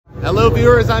Hello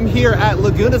viewers, I'm here at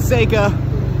Laguna Seca.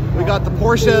 We got the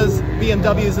Porsches,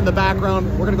 BMWs in the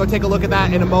background. We're gonna go take a look at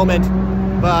that in a moment.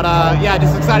 But yeah,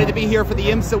 just excited to be here for the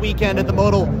IMSA weekend at the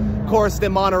Modal Course de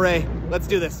Monterey. Let's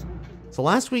do this. So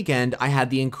last weekend, I had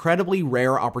the incredibly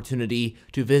rare opportunity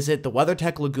to visit the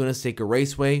WeatherTech Laguna Seca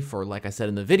Raceway for, like I said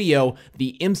in the video,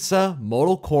 the IMSA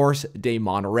Modal Course de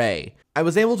Monterey. I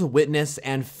was able to witness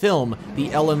and film the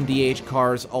LMDH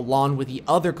cars along with the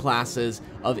other classes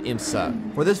of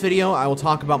IMSA. For this video, I will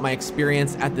talk about my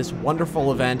experience at this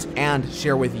wonderful event and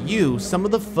share with you some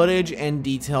of the footage and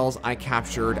details I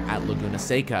captured at Laguna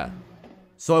Seca.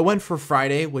 So I went for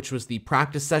Friday, which was the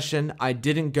practice session. I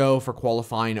didn't go for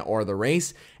qualifying or the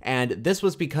race, and this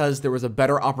was because there was a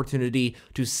better opportunity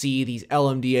to see these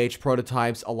LMDH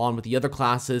prototypes along with the other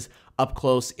classes up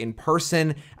close in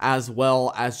person, as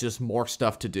well as just more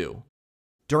stuff to do.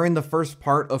 During the first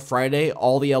part of Friday,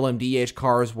 all the LMDH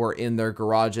cars were in their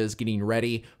garages getting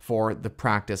ready for the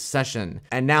practice session.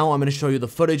 And now I'm going to show you the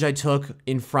footage I took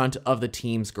in front of the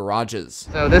team's garages.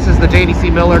 So this is the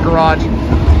JDC Miller garage.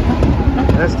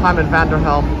 There's Timon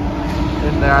Vanderhelm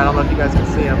in there. I don't know if you guys can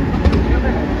see him.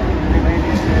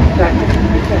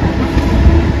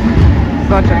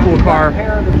 Such a cool car.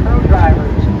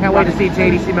 Can't wait to see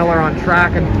JDC Miller on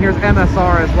track. And here's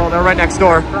MSR as well. They're right next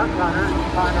door.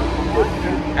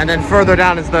 And then further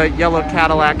down is the yellow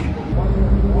Cadillac.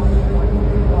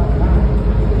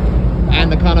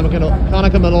 And the Konica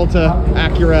Minolta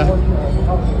Acura.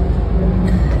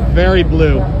 Very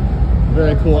blue.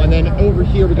 Very cool. And then over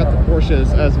here we got the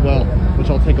Porsches as well, which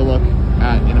I'll take a look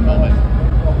at in a moment.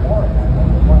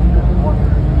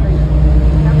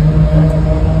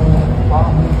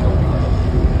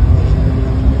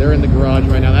 They're in the garage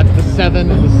right now. That's the 7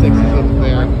 and the 6 is over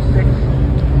there.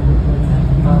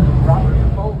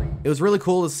 It was really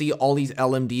cool to see all these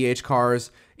LMDH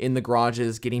cars in the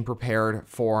garages getting prepared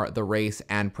for the race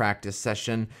and practice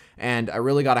session, and I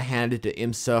really got to hand it to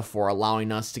IMSA for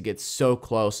allowing us to get so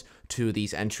close to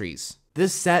these entries.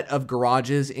 This set of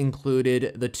garages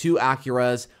included the 2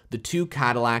 Acuras, the 2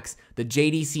 Cadillacs, the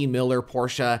JDC Miller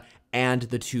Porsche, and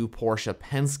the 2 Porsche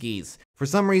Penske's. For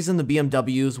some reason, the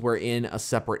BMWs were in a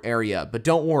separate area, but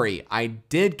don't worry, I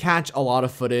did catch a lot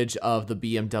of footage of the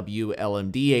BMW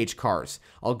LMDH cars.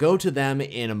 I'll go to them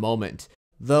in a moment.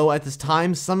 Though at this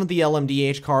time, some of the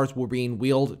LMDH cars were being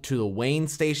wheeled to the weighing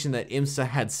station that IMSA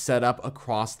had set up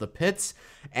across the pits,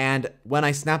 and when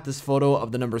I snapped this photo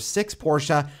of the number 6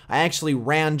 Porsche, I actually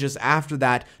ran just after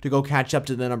that to go catch up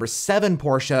to the number 7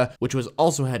 Porsche, which was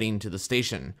also heading to the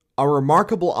station. A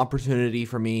remarkable opportunity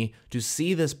for me to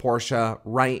see this Porsche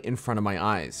right in front of my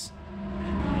eyes.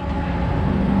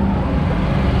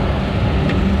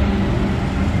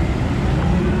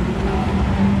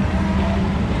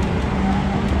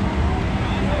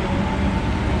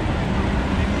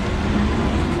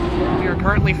 We are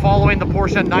currently following the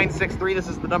Porsche 963. This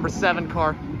is the number 7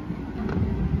 car.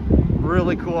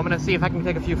 Really cool. I'm going to see if I can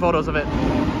take a few photos of it.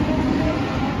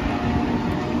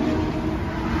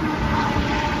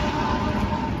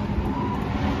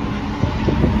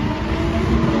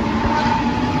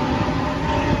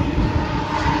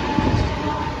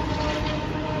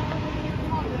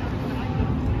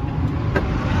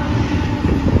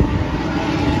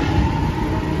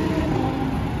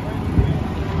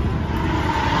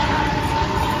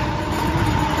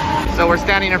 So we're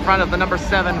standing in front of the number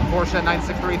 7 Porsche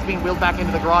 963. It's being wheeled back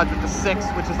into the garage with the 6,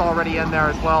 which is already in there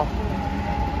as well.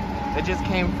 It just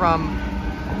came from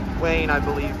Wayne, I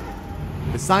believe.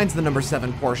 Besides the number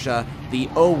 7 Porsche, the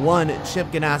 01 Chip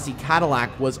Ganassi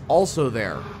Cadillac was also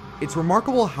there. It's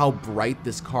remarkable how bright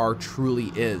this car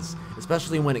truly is,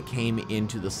 especially when it came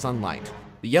into the sunlight.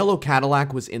 The yellow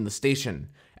Cadillac was in the station,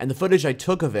 and the footage I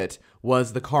took of it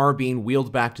was the car being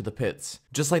wheeled back to the pits,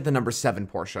 just like the number 7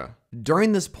 Porsche.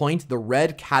 During this point, the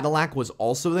red Cadillac was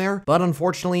also there, but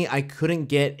unfortunately I couldn't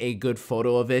get a good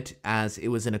photo of it as it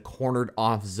was in a cornered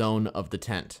off zone of the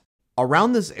tent.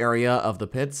 Around this area of the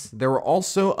pits, there were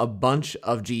also a bunch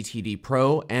of GTD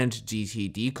Pro and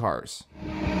GTD cars.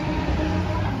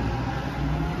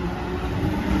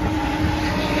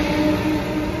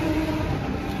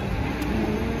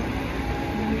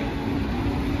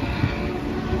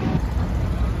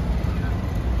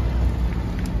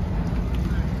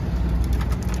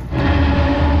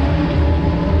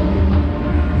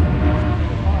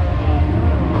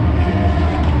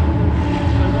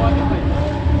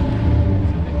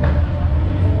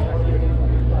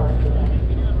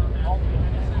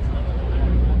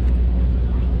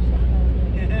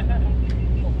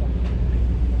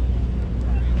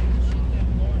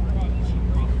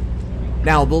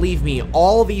 Now, believe me,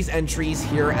 all these entries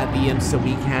here at the IMSA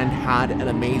weekend had an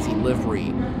amazing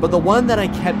livery, but the one that I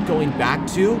kept going back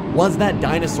to was that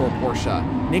dinosaur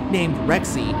Porsche. Nicknamed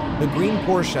Rexy, the green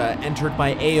Porsche entered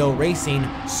by AO Racing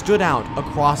stood out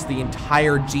across the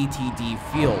entire GTD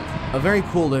field. A very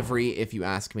cool livery if you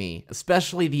ask me,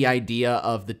 especially the idea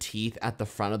of the teeth at the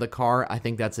front of the car. I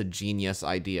think that's a genius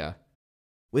idea.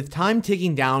 With time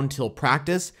ticking down till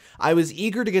practice, I was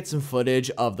eager to get some footage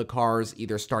of the cars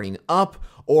either starting up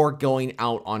or going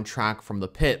out on track from the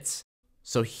pits.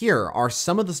 So here are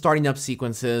some of the starting up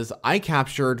sequences I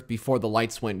captured before the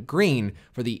lights went green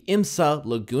for the IMSA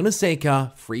Laguna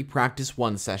Seca Free Practice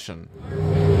 1 session.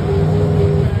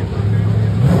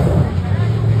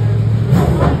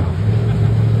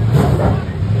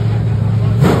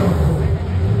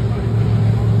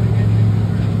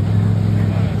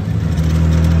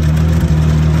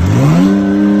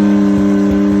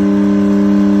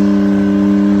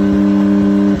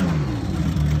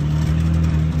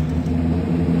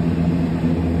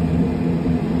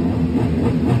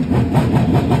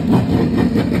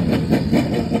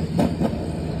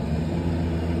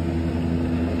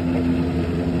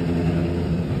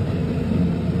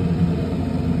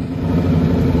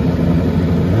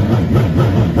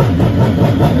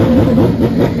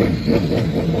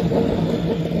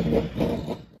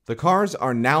 The cars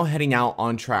are now heading out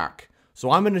on track, so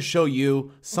I'm going to show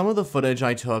you some of the footage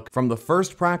I took from the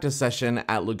first practice session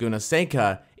at Laguna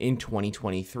Seca in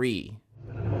 2023.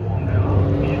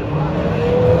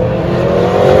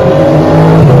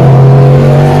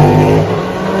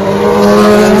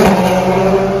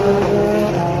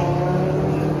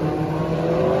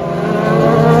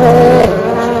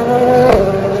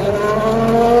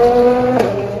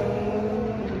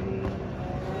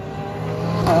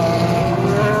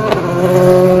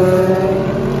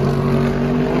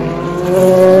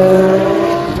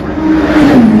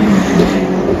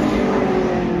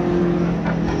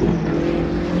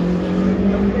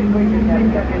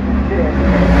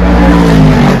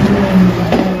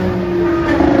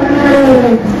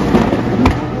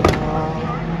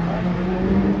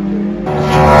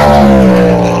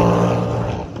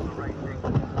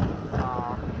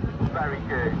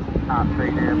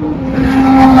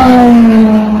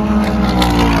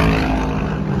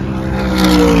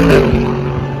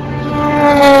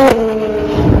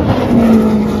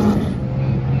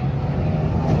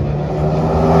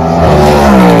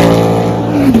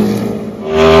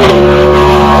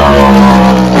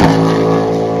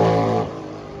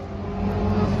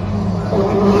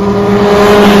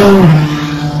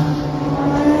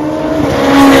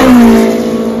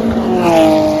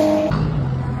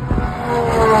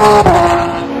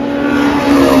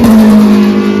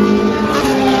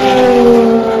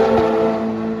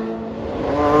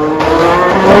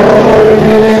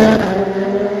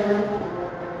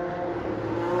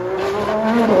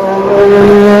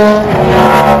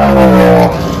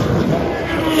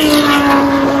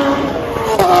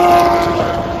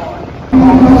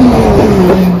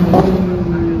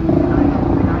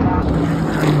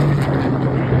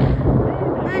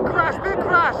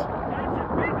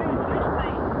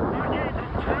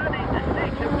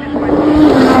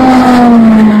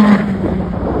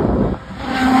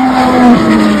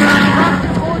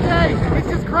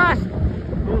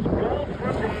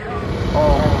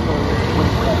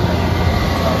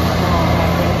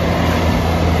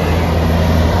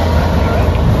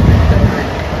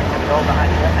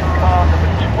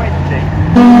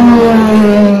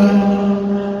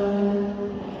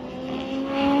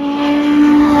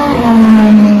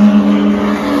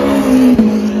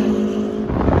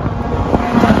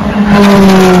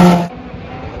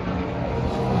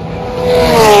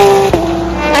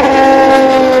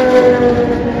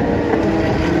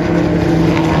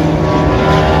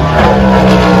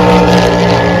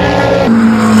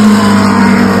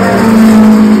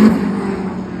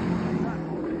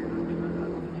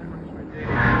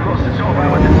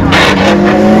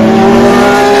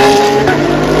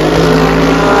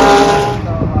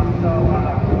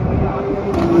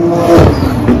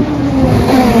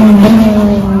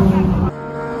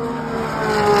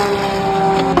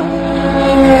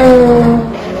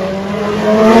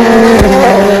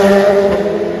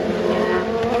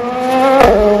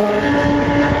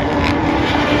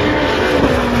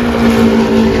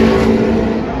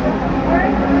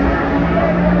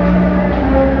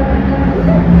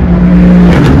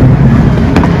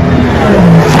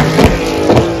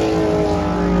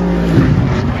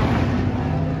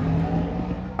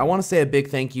 I want to say a big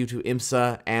thank you to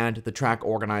IMSA and the track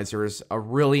organizers. A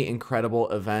really incredible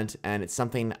event, and it's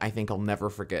something I think I'll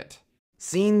never forget.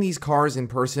 Seeing these cars in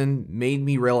person made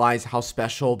me realize how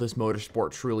special this motorsport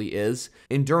truly is.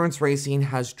 Endurance racing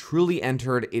has truly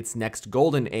entered its next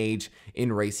golden age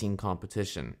in racing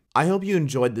competition. I hope you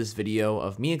enjoyed this video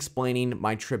of me explaining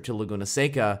my trip to Laguna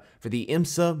Seca for the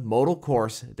IMSA Modal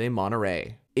Course de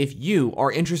Monterrey. If you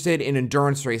are interested in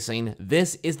endurance racing,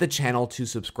 this is the channel to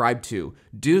subscribe to.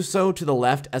 Do so to the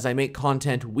left as I make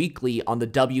content weekly on the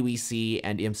WEC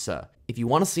and IMSA. If you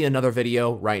want to see another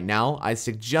video right now, I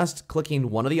suggest clicking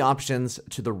one of the options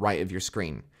to the right of your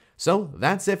screen. So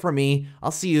that's it for me.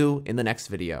 I'll see you in the next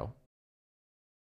video.